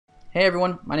Hey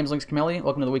everyone, my name is Lynx Kameli.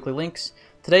 Welcome to the Weekly Lynx.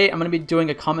 Today I'm going to be doing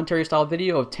a commentary style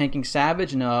video of tanking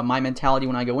Savage and my mentality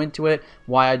when I go into it,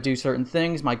 why I do certain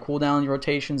things, my cooldown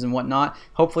rotations and whatnot,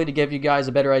 hopefully to give you guys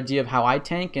a better idea of how I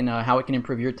tank and how it can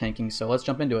improve your tanking. So let's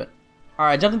jump into it.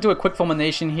 Alright, I jumped into a quick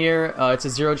fulmination here. It's a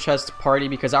zero chest party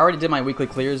because I already did my weekly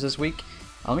clears this week.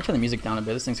 Let me turn the music down a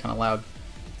bit, this thing's kind of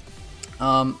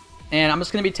loud. And I'm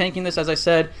just going to be tanking this, as I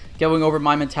said, going over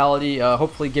my mentality,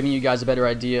 hopefully giving you guys a better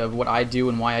idea of what I do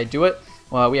and why I do it.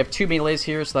 We have two melees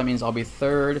here, so that means I'll be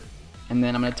third. And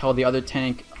then I'm going to tell the other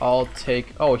tank I'll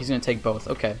take... Oh, he's going to take both.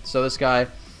 Okay, so this guy,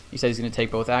 he said he's going to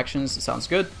take both actions. It sounds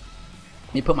good.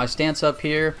 Let me put my stance up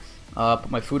here,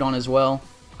 put my food on as well.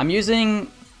 I'm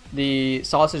using the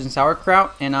sausage and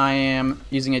sauerkraut, and I am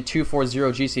using a 240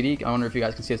 GCD. I wonder if you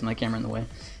guys can see this on my camera in the way.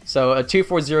 So a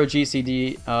 240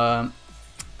 GCD...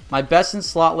 my best in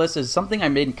slot list is something I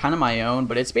made kind of my own,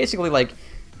 but it's basically like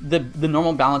the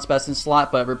normal balance best in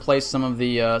slot, but replace some of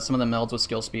the melds with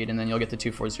skill speed, and then you'll get to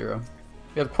 240.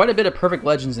 We have quite a bit of perfect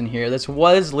legends in here. This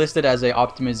was listed as a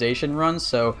optimization run,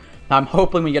 so I'm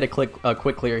hoping we get a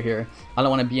quick clear here. I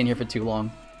don't want to be in here for too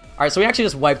long. Alright, so we actually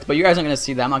just wiped, but you guys aren't going to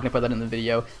see that. I'm not going to put that in the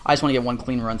video. I just want to get one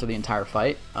clean run through the entire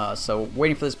fight. So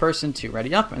waiting for this person to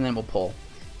ready up, and then we'll pull.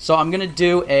 So I'm going to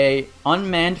do a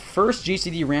unmanned first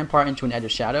GCD Rampart into an Edge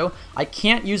of Shadow. I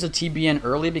can't use a TBN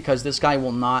early because this guy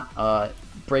will not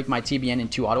break my TBN in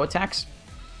 2 auto attacks.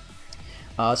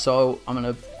 So I'm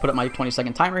going to put up my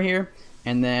 20-second timer here.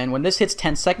 And then when this hits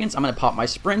 10 seconds, I'm going to pop my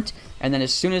sprint. And then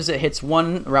as soon as it hits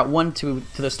route 1 to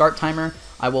the start timer,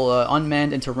 I will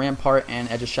unmanned into Rampart and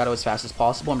Edge of Shadow as fast as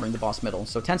possible and bring the boss middle.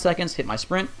 So 10 seconds, hit my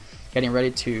sprint, getting ready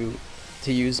to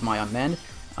use my unmanned.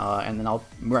 And then I'll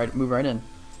move right in.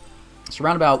 So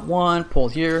roundabout 1, pull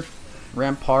here,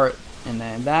 Rampart, and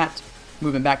then that.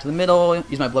 Moving back to the middle,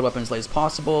 use my blood weapon as late as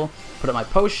possible. Put up my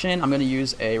potion. I'm going to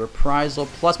use a reprisal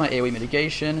plus my AoE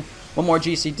mitigation. One more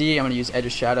GCD. I'm going to use Edge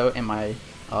of Shadow and my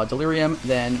delirium.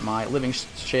 Then my living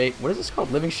shape. What is this called?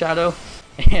 Living shadow,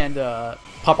 and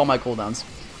pop all my cooldowns.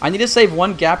 I need to save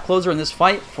one gap closer in this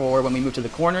fight for when we move to the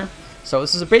corner. So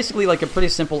this is basically like a pretty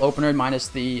simple opener minus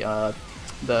the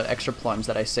extra plunge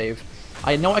that I save.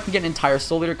 I know I can get an entire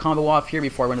Soul Leader combo off here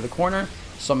before I run to the corner,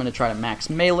 so I'm going to try to max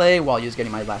melee while just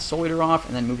getting my last Soul Leader off,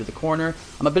 and then move to the corner.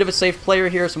 I'm a bit of a safe player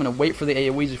here, so I'm going to wait for the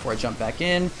AoEs before I jump back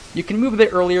in. You can move a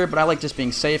bit earlier, but I like just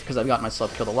being safe because I've gotten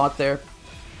myself killed a lot there.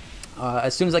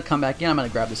 As soon as I come back in, I'm going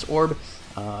to grab this orb,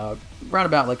 around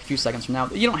about like a few seconds from now.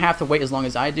 You don't have to wait as long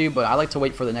as I do, but I like to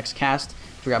wait for the next cast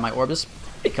to grab my orb, just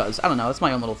because, I don't know, it's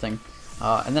my own little thing.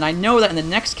 And then I know that in the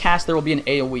next cast there will be an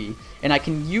AoE, and I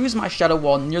can use my Shadow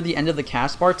Wall near the end of the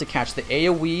cast bar to catch the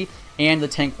AoE and the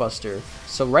Tank Buster.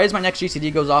 So right as my next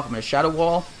GCD goes off, I'm going to Shadow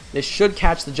Wall. This should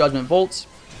catch the Judgment Bolts.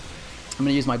 I'm going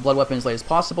to use my Blood Weapon as late as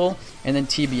possible, and then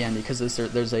TBN because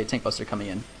there's a Tank Buster coming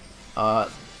in.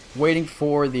 Waiting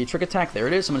for the Trick Attack. There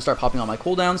it is. I'm going to start popping all my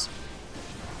cooldowns.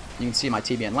 You can see my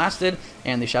TBN lasted,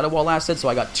 and the Shadow Wall lasted, so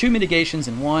I got 2 mitigations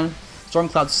in one.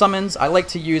 Stormcloud Summons. I like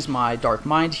to use my Dark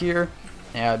Mind here.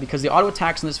 Because the auto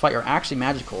attacks in this fight are actually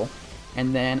magical.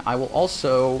 And then I will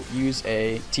also use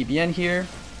a TBN here,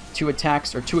 2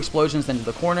 attacks or 2 explosions then to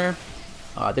the corner.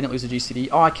 Didn't lose a GCD.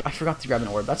 Oh, I forgot to grab an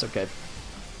orb. That's okay.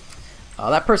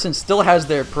 That person still has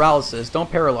their paralysis. Don't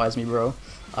paralyze me, bro.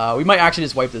 We might actually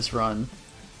just wipe this run.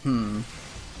 My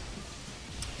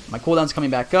cooldown's coming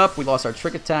back up. We lost our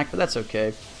trick attack, but that's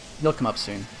okay. He'll come up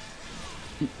soon.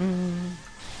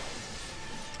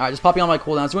 Alright, just popping on my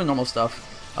cooldowns, doing normal stuff.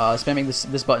 Spamming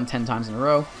this button 10 times in a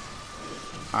row.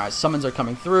 Alright, summons are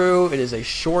coming through. It is a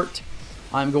short.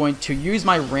 I'm going to use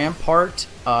my Rampart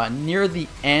near the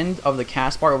end of the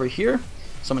cast bar over here.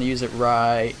 So I'm going to use it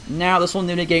right now. This will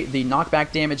mitigate the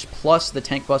knockback damage plus the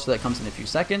Tank Buster that comes in a few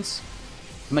seconds.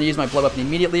 I'm going to use my Blood Weapon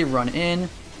immediately, run in,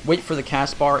 wait for the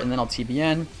cast bar, and then I'll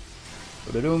TBN.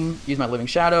 Use my Living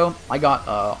Shadow. I got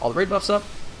all the raid buffs up.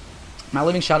 My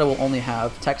Living Shadow will only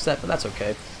have tech set, but that's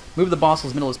okay. Move the boss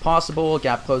as middle as possible,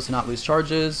 gap close to not lose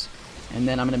charges, and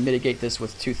then I'm going to mitigate this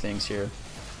with 2 things here.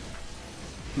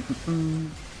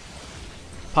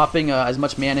 Popping as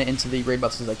much mana into the raid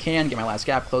buffs as I can, get my last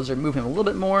gap closer, move him a little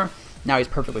bit more. Now he's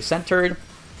perfectly centered.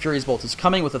 Fury's Bolt is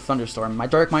coming with a Thunderstorm. My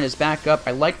Dark Mind is back up.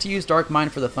 I like to use Dark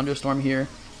Mind for the Thunderstorm here.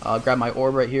 Grab my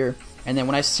orb right here. And then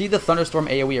when I see the Thunderstorm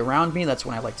AoE around me, that's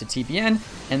when I like to TPN,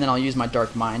 and then I'll use my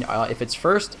Dark Mind. If it's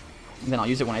first, then I'll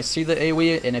use it when I see the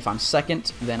AoE, and if I'm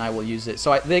second, then I will use it.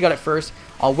 So they got it first.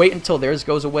 I'll wait until theirs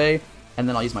goes away, and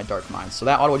then I'll use my Dark Mind. So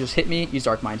that auto just hit me, use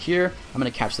Dark Mind here. I'm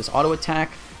going to catch this auto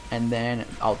attack, and then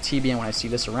I'll TBN when I see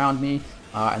this around me,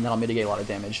 and then I'll mitigate a lot of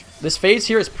damage. This phase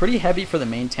here is pretty heavy for the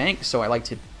main tank, so I like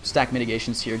to stack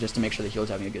mitigations here just to make sure the healer's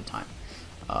having a good time.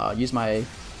 Use my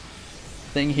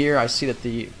thing here, I see that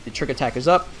the trick attack is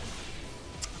up.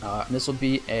 And this will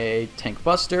be a tank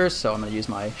buster, so I'm going to use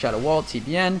my Shadow Wall,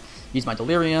 TBN, use my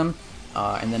Delirium,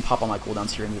 and then pop all my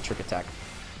cooldowns here into the trick attack.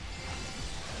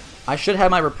 I should have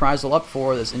my reprisal up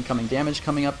for this incoming damage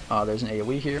coming up. There's an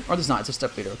AoE here. Or there's not, it's a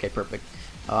step leader. Okay, perfect.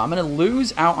 I'm going to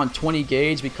lose out on 20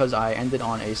 gauge because I ended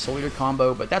on a soul leader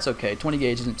combo, but that's okay. 20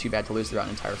 gauge isn't too bad to lose throughout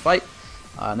an entire fight.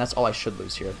 And that's all I should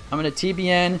lose here. I'm going to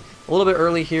TBN a little bit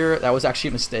early here. That was actually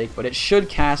a mistake, but it should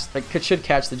catch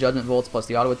the Judgment Bolts plus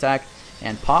the auto attack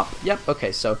and pop. Yep,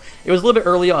 okay, so it was a little bit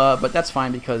early, but that's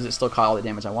fine because it still caught all the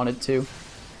damage I wanted to.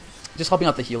 Just helping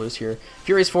out the healers here.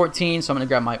 Fury's 14, so I'm going to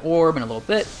grab my orb in a little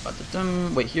bit.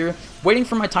 Wait here. Waiting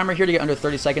for my timer here to get under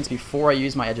 30 seconds before I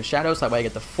use my Edge of Shadow, so that way I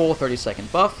get the full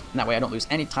 30-second buff, and that way I don't lose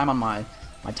any time on my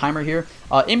timer here.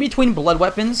 In between blood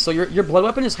weapons, so your blood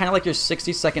weapon is kind of like your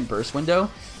 60-second burst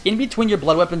window. In between your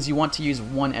blood weapons, you want to use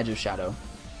one Edge of Shadow.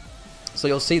 So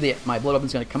you'll see that my blood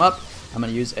weapon's going to come up. I'm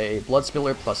going to use a Blood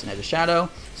Spiller plus an Edge of Shadow.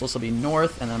 So this will be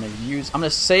north, and then I'm going to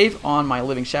save on my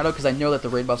Living Shadow because I know that the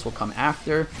raid buffs will come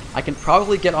after. I can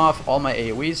probably get off all my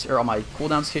AoEs, or all my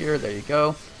cooldowns here. There you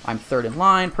go. I'm third in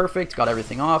line. Perfect. Got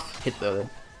everything off. Hit the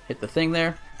thing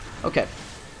there. Okay.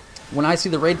 When I see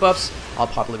the raid buffs, I'll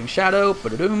pop Living Shadow,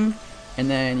 ba-da-doom, and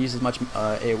then use as much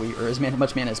AoE, or as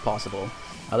much mana as possible.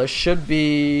 There should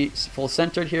be full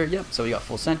centered here. Yep, so we got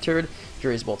full centered.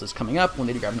 Fury's Bolt is coming up. We'll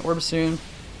need to grab an orb soon.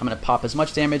 I'm going to pop as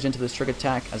much damage into this trick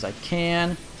attack as I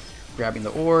can. Grabbing the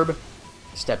orb,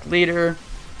 step leader,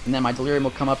 and then my Delirium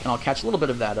will come up, and I'll catch a little bit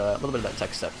of that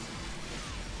tech step.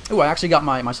 Ooh, I actually got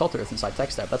my Salt Earth inside tech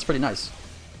step. That's pretty nice.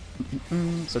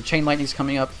 So Chain Lightning's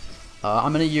coming up.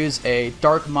 I'm going to use a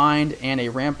Dark Mind and a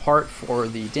Rampart for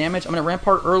the damage. I'm going to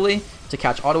Rampart early to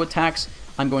catch auto attacks.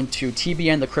 I'm going to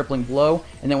TBN the Crippling Blow,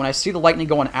 and then when I see the Lightning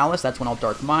go on Alice, that's when I'll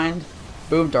Dark Mind.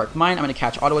 Boom, Dark Mind. I'm going to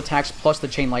catch auto attacks plus the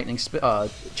Chain Lightning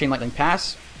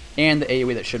Pass and the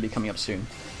AoE that should be coming up soon.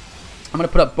 I'm going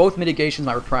to put up both mitigations,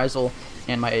 my Reprisal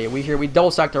and my AoE here. We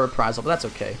double stacked our Reprisal, but that's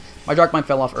okay. My Dark Mind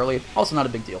fell off early, also not a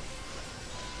big deal.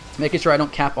 Making sure I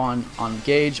don't cap on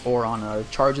gauge or on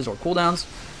charges or cooldowns.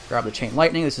 Grab the Chain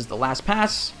Lightning. This is the last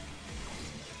pass.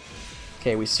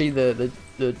 Okay, we see the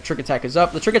trick attack is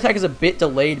up. The trick attack is a bit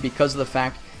delayed because of the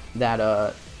fact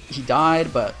that he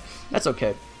died, but that's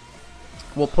okay.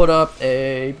 We'll put up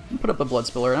a Blood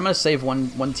Spiller, and I'm going to save one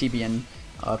TBN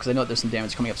because I know that there's some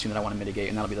damage coming up soon that I want to mitigate,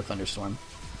 and that'll be the Thunderstorm.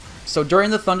 So during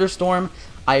the Thunderstorm,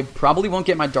 I probably won't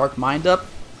get my Dark Mind up.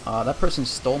 That person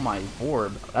stole my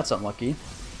orb. That's unlucky.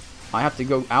 I have to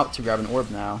go out to grab an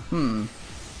orb now.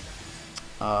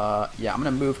 Yeah, I'm going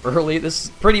to move early. This is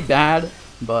pretty bad,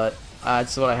 but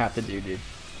that's what I have to do, dude.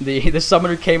 The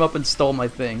summoner came up and stole my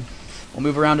thing. We'll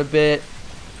move around a bit.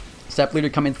 Step leader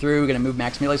coming through. We're going to move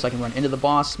max melee so I can run into the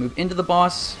boss. Move into the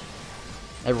boss.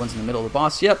 Everyone's in the middle of the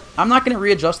boss. Yep. I'm not going to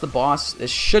readjust the boss. This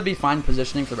should be fine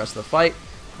positioning for the rest of the fight.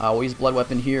 We'll use Blood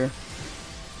Weapon here.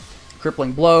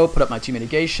 Crippling Blow. Put up my 2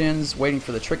 mitigations. Waiting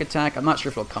for the trick attack. I'm not sure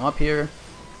if it'll come up here.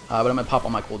 But I'm going to pop all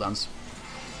my cooldowns.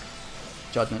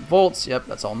 Judgment Bolts. Yep,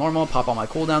 that's all normal. Pop all my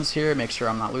cooldowns here. Make sure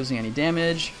I'm not losing any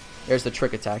damage. There's the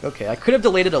trick attack. Okay, I could have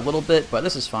delayed it a little bit, but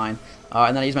this is fine.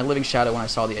 And then I used my Living Shadow when I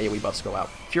saw the AoE buffs go out.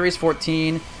 Fury's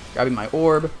 14, grabbing my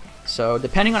orb. So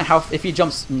depending on if he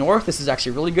jumps north, this is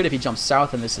actually really good. If he jumps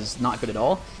south, then this is not good at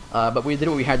all. But we did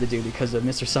what we had to do because of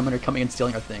Mr. Summoner coming and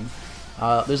stealing our thing.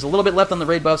 There's a little bit left on the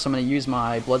raid buff, so I'm going to use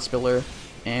my Blood Spiller.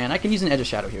 And I can use an Edge of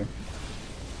Shadow here.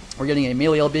 We're getting a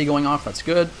melee LB going off. That's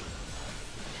good.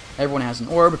 Everyone has an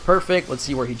orb. Perfect. Let's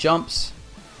see where he jumps.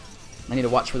 I need to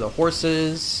watch for the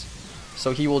horses.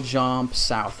 So he will jump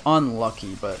south.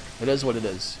 Unlucky, but it is what it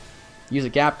is. Use a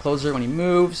gap closer when he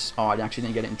moves. Oh, I actually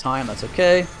didn't get it in time. That's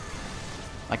okay.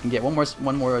 I can get one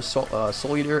more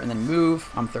Soul Eater and then move.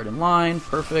 I'm third in line.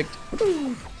 Perfect.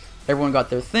 Everyone got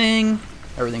their thing.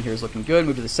 Everything here is looking good.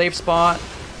 Move to the safe spot.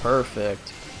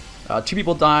 Perfect. 2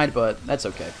 people died, but that's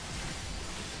okay.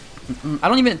 I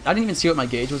didn't even see what my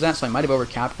gauge was at, so I might have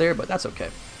overcapped there, but that's okay.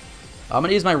 I'm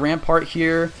gonna use my Rampart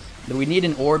here. We need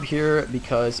an orb here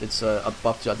because it's a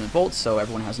buff Judgment Bolt, so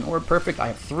everyone has an orb. Perfect. I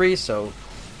have 3, so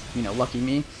you know, lucky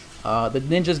me. The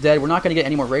ninja's dead. We're not gonna get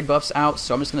any more raid buffs out,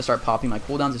 so I'm just gonna start popping my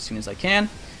cooldowns as soon as I can.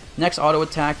 Next auto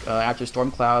attack after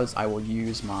Storm Clouds, I will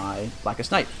use my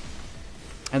Blackest Night,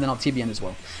 and then I'll TBN as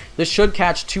well. This should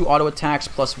catch 2 auto attacks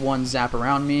plus 1 zap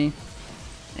around me,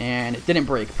 and it didn't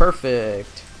break.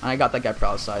 Perfect. I got that guy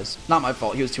paralyzed. Not my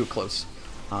fault. He was too close.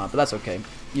 But that's okay.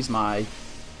 Use my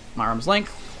arm's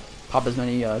length. Pop as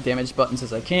many damage buttons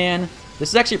as I can. This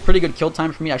is actually a pretty good kill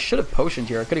time for me. I should have potioned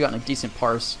here. I could have gotten a decent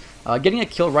parse. Getting a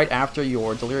kill right after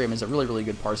your Delirium is a really, really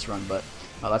good parse run, but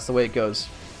that's the way it goes.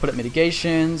 put up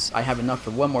mitigations. I have enough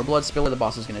for one more blood spiller. The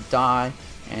boss is going to die.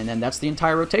 And then that's the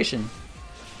entire rotation.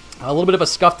 A little bit of a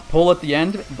scuffed pull at the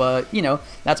end, but, you know,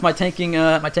 that's my tanking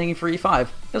for E5.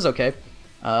 It was okay.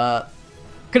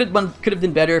 Could have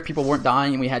been better if people weren't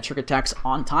dying and we had trick attacks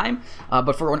on time.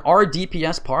 But for an R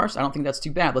DPS parse, I don't think that's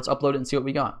too bad. Let's upload it and see what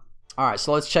we got. Alright,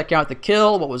 so let's check out the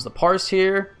kill. What was the parse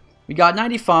here? We got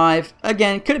 95.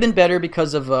 Again, could have been better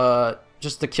because of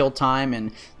just the kill time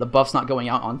and the buffs not going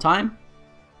out on time.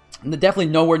 And definitely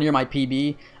nowhere near my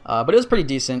PB, but it was pretty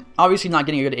decent. Obviously not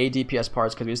getting a good ADPS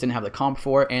parts because we just didn't have the comp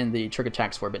for it, and the trick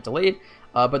attacks were a bit delayed.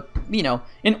 But, you know,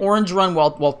 an orange run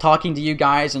while talking to you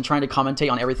guys and trying to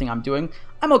commentate on everything I'm doing,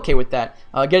 I'm okay with that.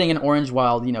 Getting an orange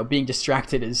while, you know, being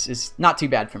distracted is not too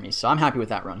bad for me, so I'm happy with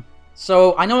that run.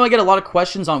 So I know I get a lot of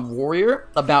questions on Warrior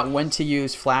about when to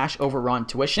use Flash over Run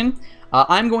Tuition.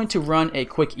 I'm going to run a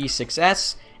quick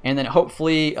E6S. And then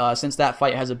hopefully, since that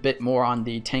fight has a bit more on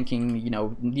the tanking, you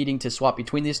know, needing to swap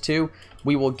between these two,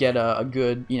 we will get a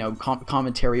good, you know,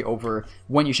 commentary over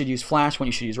when you should use Flash, when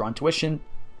you should use Raw Intuition,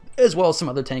 as well as some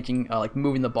other tanking, like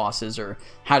moving the bosses or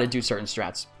how to do certain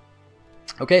strats.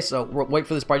 Okay, so we'll wait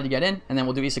for this party to get in, and then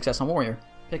we'll do E6S on Warrior.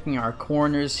 Picking our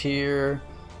corners here.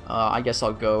 I guess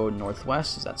I'll go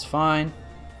northwest, so that's fine.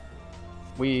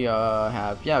 We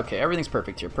have, yeah, okay, everything's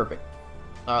perfect here, perfect.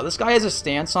 This guy has a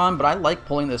stance on, but I like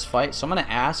pulling this fight, so I'm going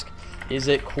to ask, is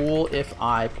it cool if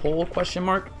I pull, question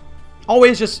mark?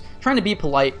 Always just trying to be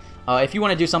polite. If you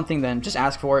want to do something, then just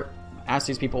ask for it. Ask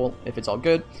these people if it's all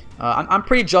good. I'm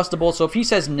pretty adjustable, so if he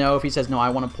says no, I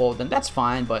want to pull, then that's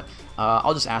fine, but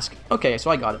I'll just ask. Okay, so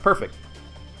I got it, perfect.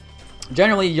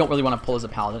 Generally, you don't really want to pull as a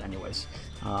paladin anyways.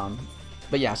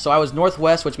 But yeah, so I was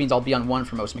northwest, which means I'll be on 1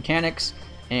 for most mechanics,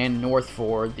 and north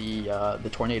for the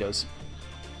tornadoes.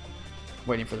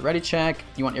 Waiting for the ready check.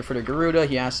 You want Ifrit or Garuda?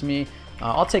 He asked me.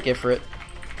 I'll take Ifrit.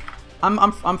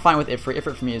 I'm fine with Ifrit.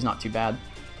 Ifrit for me is not too bad.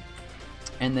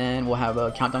 And then we'll have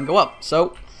a countdown go up.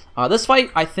 So this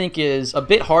fight I think is a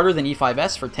bit harder than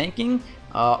E5S for tanking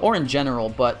or in general,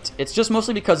 but it's just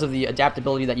mostly because of the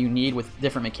adaptability that you need with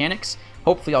different mechanics.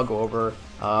 Hopefully I'll go over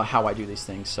how I do these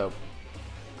things. So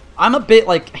I'm a bit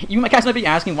like, you guys might be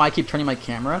asking why I keep turning my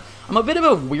camera. I'm a bit of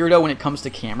a weirdo when it comes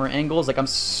to camera angles. Like I'm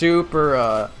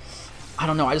super I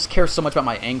don't know, I just care so much about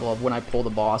my angle of when I pull the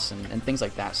boss and things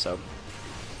like that, so.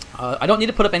 I don't need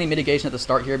to put up any mitigation at the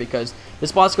start here because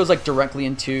this boss goes like directly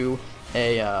into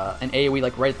an AoE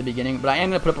like right at the beginning, but I am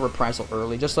going to put up a reprisal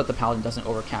early just so that the paladin doesn't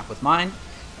overcap with mine,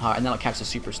 and then I'll catch the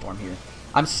superstorm here.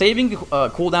 I'm saving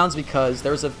cooldowns because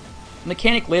there's a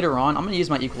mechanic later on. I'm going to use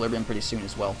my equilibrium pretty soon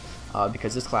as well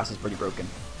because this class is pretty broken.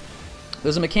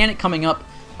 There's a mechanic coming up,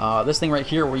 this thing right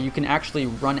here, where you can actually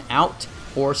run out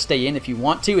or stay in if you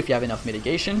want to, if you have enough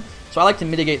mitigation. So I like to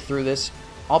mitigate through this.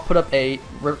 I'll put up a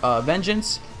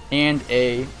Vengeance and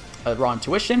a Raw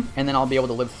Intuition, and then I'll be able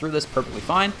to live through this perfectly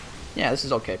fine. Yeah, this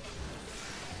is okay.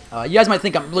 You guys might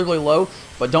think I'm really, really low,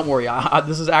 but don't worry.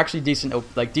 This is actually decent,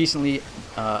 like decently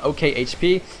okay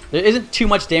HP. There isn't too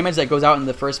much damage that goes out in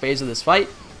the first phase of this fight.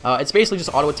 It's basically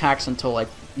just auto attacks until like,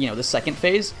 you know, the second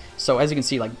phase. So as you can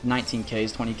see, like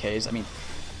 19Ks, 20Ks. I mean,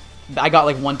 I got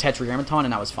like 1 Tetragrammaton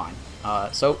and I was fine.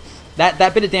 So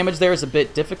that bit of damage there is a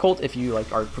bit difficult if you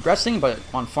like are progressing, but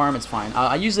on farm it's fine.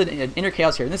 I use it in Inner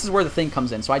Chaos here, and this is where the thing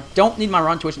comes in. So I don't need my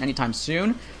Raw Intuition anytime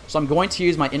soon, so I'm going to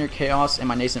use my Inner Chaos and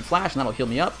my Nascent Flash, and that'll heal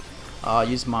me up.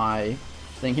 Use my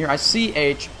thing here. I see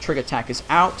a Trick Attack is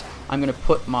out. I'm going to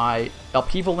put my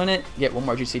Upheaval in it, get 1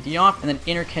 more GCD off, and then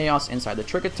Inner Chaos inside the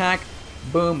Trick Attack.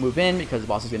 Boom, move in because the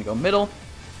boss is going to go middle.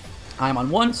 I'm on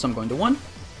 1, so I'm going to 1.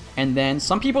 And then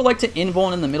some people like to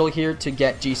invuln in the middle here to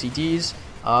get GCDs.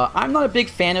 I'm not a big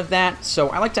fan of that, so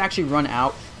I like to actually run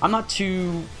out. I'm not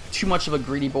too much of a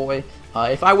greedy boy.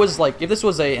 If this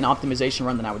was an optimization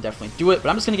run, then I would definitely do it. But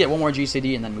I'm just gonna get 1 more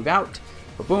GCD and then move out.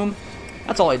 Boom.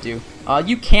 That's all I do.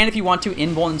 You can, if you want to,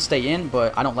 invuln and stay in,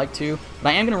 but I don't like to. But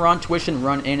I am gonna Raw Intuition,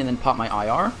 run in, and then pop my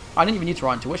IR. I didn't even need to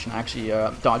Raw Intuition. I actually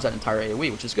dodged that entire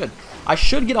AoE, which is good. I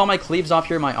should get all my cleaves off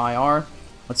here, my IR.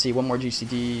 Let's see, 1 more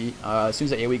GCD. As soon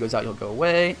as the AoE goes out, he'll go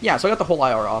away. Yeah, so I got the whole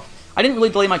IR off. I didn't really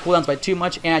delay my cooldowns by too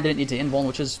much, and I didn't need to invuln,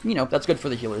 which is, you know, that's good for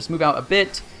the healers. Move out a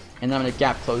bit, and then I'm going to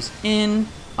gap close in.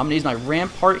 I'm going to use my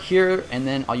Rampart here, and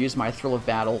then I'll use my Thrill of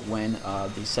Battle when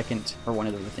the second, or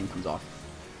whenever the thing comes off.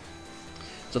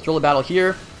 So Thrill of Battle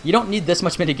here. You don't need this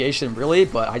much mitigation, really,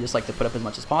 but I just like to put up as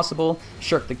much as possible.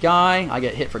 Shirk the guy. I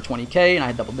get hit for 20k, and I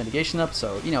had double mitigation up,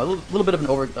 so, you know, a little bit of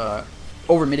an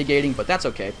over-mitigating, but that's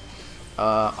okay.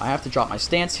 I have to drop my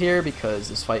stance here because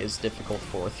this fight is difficult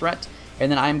for threat.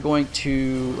 And then I'm going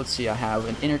to, let's see, I have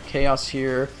an Inner Chaos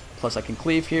here, plus I can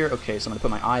cleave here. Okay, so I'm going to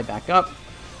put my eye back up.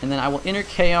 And then I will Inner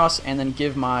Chaos and then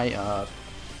give my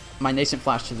my nascent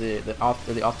flash to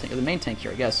the main tank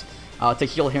here, I guess, to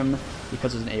heal him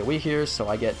because there's an AoE here. So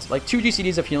I get like 2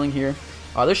 GCDs of healing here.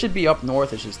 There should be up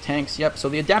north. It's just tanks. Yep. So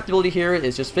the adaptability here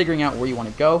is just figuring out where you want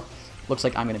to go. Looks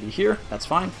like I'm going to be here. That's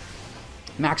fine.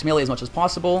 Max melee as much as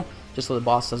possible, just so the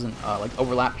boss doesn't like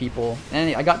overlap people.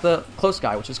 And I got the close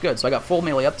guy, which is good. So I got full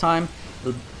melee uptime.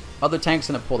 The other tank's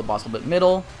going to pull the boss a little bit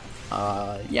middle.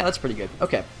 Yeah, that's pretty good.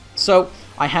 Okay. So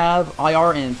I have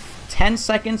IR in 10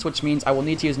 seconds, which means I will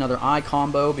need to use another eye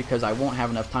combo because I won't have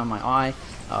enough time on my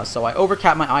eye. So I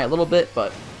overcap my eye a little bit,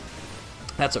 but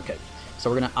that's okay. So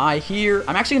we're going to eye here.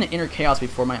 I'm actually going to enter chaos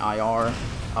before my IR,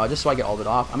 just so I get all of it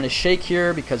off. I'm going to shake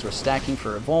here because we're stacking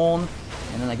for a vuln,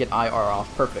 and then I get IR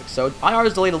off. Perfect. So IR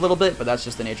is delayed a little bit, but that's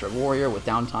just the nature of Warrior with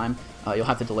downtime. You'll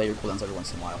have to delay your cooldowns every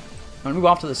once in a while. I'm going to move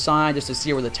off to the side just to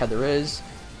see where the tether is.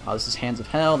 This is Hands of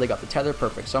Hell. They got the tether.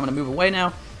 Perfect. So I'm going to move away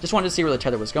now. Just wanted to see where the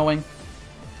tether was going.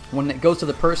 When it goes to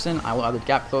the person, I will either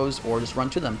gap close or just run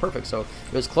to them. Perfect. So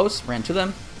it was close. Ran to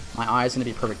them. My eye is going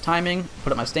to be perfect timing.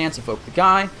 Put up my stance, evoke the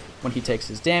guy. When he takes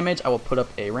his damage, I will put up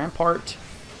a rampart.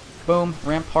 Boom,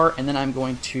 rampart, and then I'm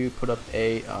going to put up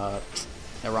a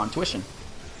Ron tuition.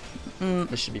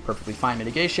 This should be perfectly fine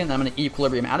mitigation. I'm going to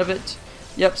equilibrium out of it.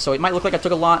 Yep, so it might look like I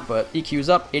took a lot, but EQ's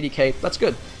up, 80k, that's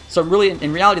good. So really,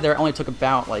 in reality there, I only took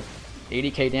about like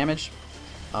 80k damage,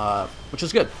 which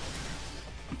is good.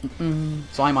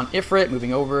 So I'm on Ifrit,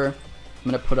 moving over. I'm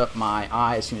going to put up my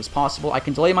eye as soon as possible. I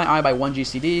can delay my eye by 1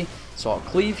 GCD, so I'll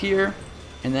cleave here,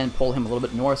 and then pull him a little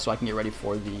bit north so I can get ready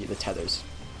for the tethers.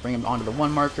 Bring him onto the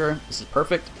 1 marker. This is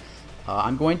perfect.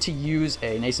 I'm going to use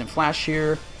a Nascent Flash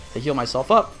here to heal myself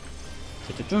up.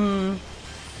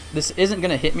 This isn't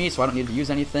going to hit me, so I don't need to use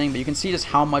anything, but you can see just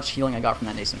how much healing I got from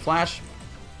that Nascent Flash.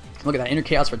 Look at that, Inner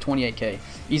Chaos for 28k.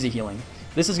 Easy healing.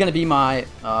 This is going to be my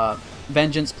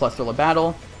Vengeance plus Thrill of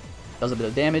Battle. Does a bit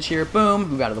of damage here. Boom,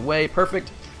 move out of the way.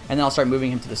 Perfect. And then I'll start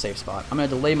moving him to the safe spot. I'm going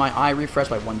to delay my eye refresh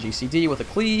by 1 GCD with a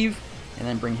cleave. And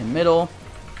then bring him middle.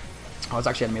 Oh, it's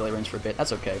actually at melee range for a bit.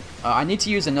 That's okay. I need to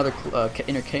use another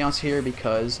Inner Chaos here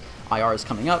because IR is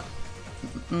coming up.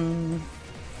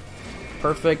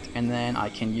 Perfect. And then I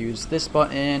can use this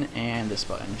button and this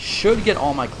button. Should get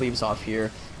all my cleaves off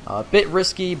here. A bit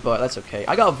risky, but that's okay.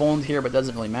 I got vulned here, but it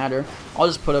doesn't really matter. I'll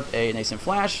just put up a Nascent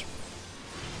Flash.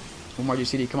 One more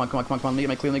GCD. Come on, come on, come on, come on. Let me get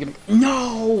my cleave. Let me get my...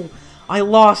 No! I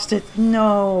lost it.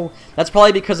 No. That's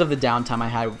probably because of the downtime I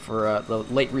had for the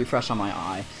late refresh on my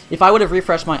eye. If I would have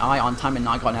refreshed my eye on time and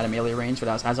not gotten out of melee range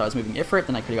as I was moving Ifrit,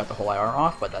 then I could have got the whole IR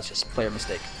off, but that's just player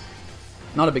mistake.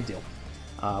 Not a big deal.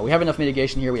 We have enough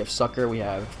mitigation here. We have Sucker. We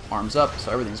have Arms Up, so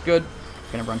everything's good.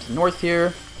 I'm going to run to the north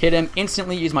here. Hit him.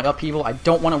 Instantly use my upheaval. I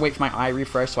don't want to wait for my eye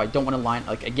refresh, so I don't want to line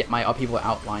get my upheaval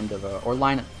outlined of or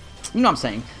line. You know what I'm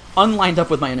saying? Unlined up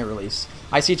with my inner release.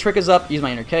 I see Trick is up. Use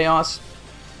my Inner Chaos.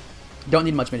 Don't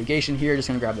need much mitigation here. Just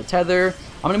going to grab the tether.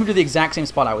 I'm going to move to the exact same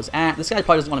spot I was at. This guy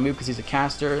probably doesn't want to move because he's a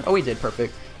caster. Oh, he did.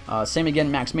 Perfect. Same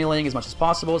again. Max meleeing as much as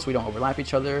possible so we don't overlap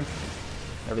each other.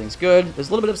 Everything's good. There's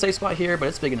a little bit of a safe spot here, but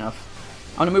it's big enough.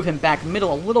 I'm going to move him back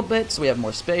middle a little bit so we have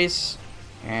more space.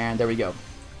 And there we go.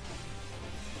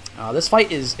 This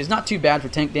fight is not too bad for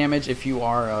tank damage if you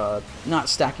are not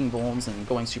stacking vulns and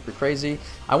going super crazy.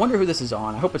 I wonder who this is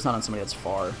on. I hope it's not on somebody that's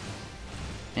far.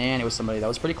 And it was somebody that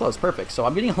was pretty close. Perfect. So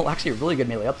I'm getting actually a really good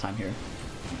melee uptime here.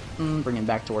 Bring him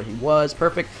back to where he was.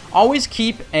 Perfect. Always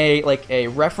keep a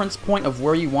reference point of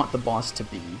where you want the boss to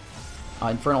be.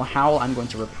 Infernal Howl, I'm going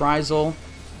to Reprisal.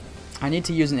 I need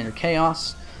to use an Inner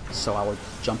Chaos, so I will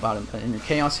jump out of Inner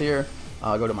Chaos here.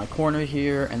 Go to my corner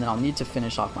here, and then I'll need to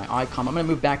finish off my icon. I'm going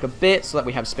to move back a bit so that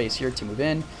we have space here to move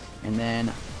in. And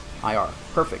then IR.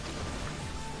 Perfect.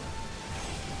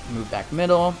 Move back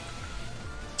middle.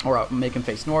 Or I'll make him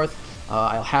face north.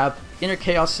 I'll have Inner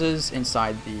Chaoses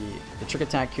inside the trick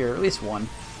attack here, at least one.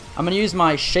 I'm going to use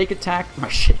my shake attack.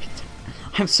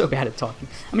 I'm so bad at talking.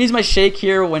 I'm going to use my shake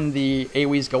here when the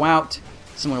AoEs go out,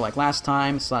 similar like last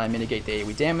time, so that I mitigate the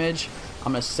AoE damage.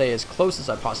 I'm going to stay as close as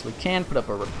I possibly can, put up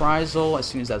a reprisal. As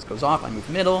soon as that goes off, I move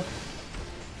middle.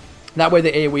 That way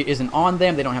the AoE isn't on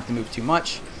them. They don't have to move too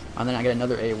much. And then I get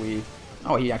another AoE.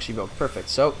 Oh, he actually evoked. Perfect.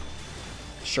 So,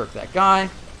 shirk that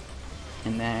guy.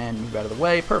 And then move out of the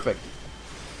way. Perfect.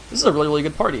 This is a really, really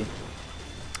good party.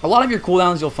 A lot of your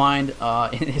cooldowns you'll find,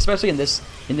 especially in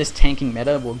this tanking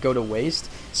meta, will go to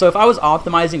waste. So if I was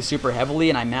optimizing super heavily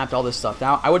and I mapped all this stuff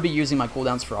out, I would be using my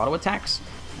cooldowns for auto attacks.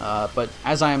 But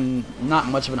as I'm not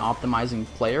much of an optimizing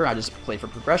player, I just play for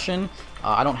progression.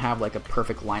 I don't have like a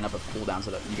perfect lineup of cooldowns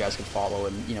that you guys can follow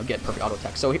and get perfect auto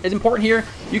attacks. So it's important here.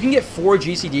 You can get 4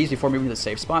 GCDs before moving to the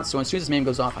safe spot. So as soon as this man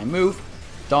goes off, I move,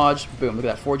 dodge, boom. Look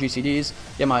at that, 4 GCDs.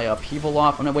 Get my upheaval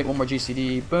off. I'm gonna wait 1 more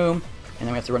GCD. Boom. and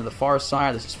then we have to run to the far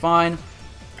side. This is fine.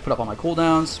 Put up all my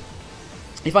cooldowns.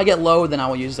 If I get low, then I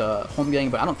will use home getting,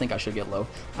 but I don't think I should get low.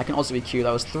 I can also EQ.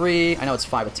 That was 3. I know it's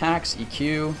 5 attacks.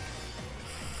 EQ.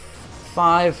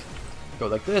 5. Go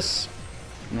like this.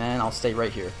 And then I'll stay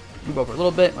right here. Move over a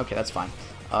little bit. Okay, that's fine.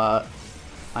 I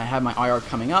have my IR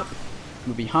coming up.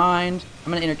 Move behind.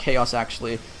 I'm going to Inner Chaos,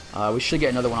 actually. We should get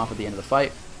another one off at the end of the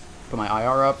fight. Put my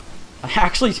IR up.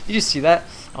 Actually, did you see that?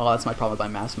 Oh, that's my problem with my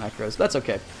mass macros. But that's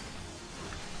okay.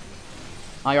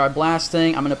 IR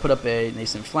blasting. I'm going to put up a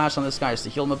Nascent Flash on this guy just to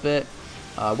heal him a bit.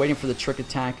 Waiting for the trick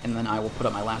attack, and then I will put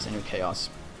up my last Inner Chaos.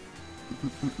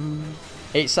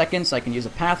 8 seconds. I can use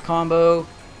a path combo.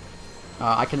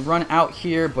 I can run out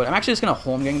here, but I'm actually just going to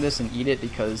home gang this and eat it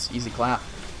because easy clap.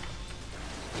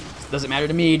 Doesn't matter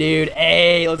to me, dude.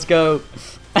 Hey, let's go.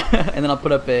 And then I'll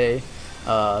put up a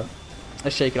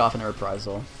Shake It Off and a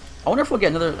Reprisal. I wonder if we'll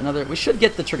get another. We should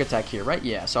get the trick attack here, right?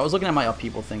 Yeah. So I was looking at my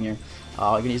upheaval thing here.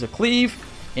 I'm gonna use a Cleave,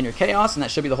 Inner Chaos, and that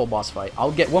should be the whole boss fight.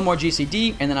 I'll get one more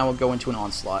GCD, and then I will go into an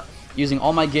Onslaught using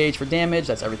all my gauge for damage.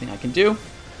 That's everything I can do.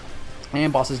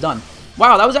 And boss is done.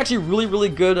 Wow, that was actually really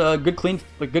good. Good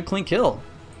clean kill.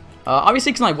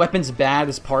 Obviously, because my weapon's bad,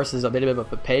 this parse is a bit of a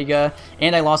Pega,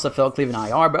 and I lost a Fell Cleave and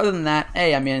IR. But other than that,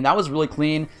 hey, I mean, that was really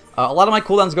clean. A lot of my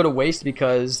cooldowns go to waste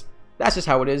because that's just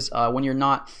how it is when you're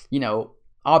not, you know,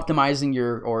 optimizing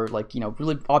your, or like, you know,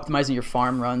 really optimizing your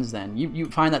farm runs. Then you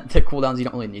find that the cooldowns, you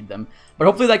don't really need them. But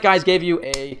hopefully that guys gave you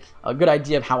a good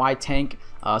idea of how I tank.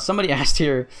 Somebody asked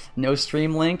here, no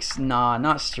stream links? Nah,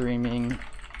 not streaming,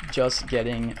 just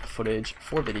getting footage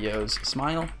for videos.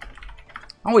 Smile.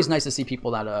 Always nice to see people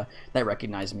that that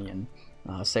recognize me and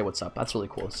say what's up. That's really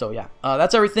cool. So yeah,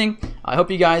 that's everything. I hope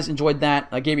you guys enjoyed that.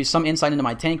 I gave you some insight into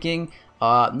my tanking.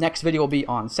 Next video will be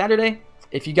on Saturday.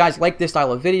 If you guys like this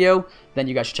style of video, then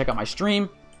you guys should check out my stream.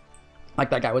 Like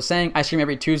that guy was saying, I stream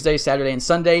every Tuesday, Saturday, and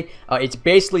Sunday. It's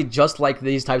basically just like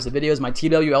these types of videos. My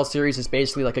TWL series is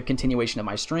basically like a continuation of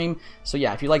my stream. So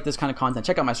yeah, if you like this kind of content,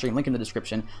 check out my stream. Link in the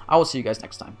description. I will see you guys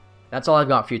next time. That's all I've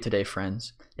got for you today,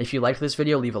 friends. If you liked this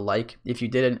video, leave a like. If you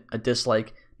didn't, a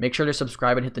dislike. Make sure to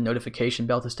subscribe and hit the notification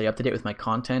bell to stay up to date with my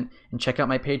content. And check out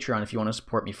my Patreon if you want to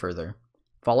support me further.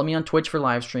 Follow me on Twitch for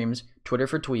live streams, Twitter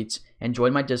for tweets, and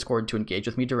join my Discord to engage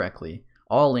with me directly.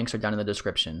 All links are down in the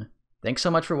description. Thanks so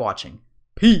much for watching.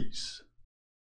 Peace!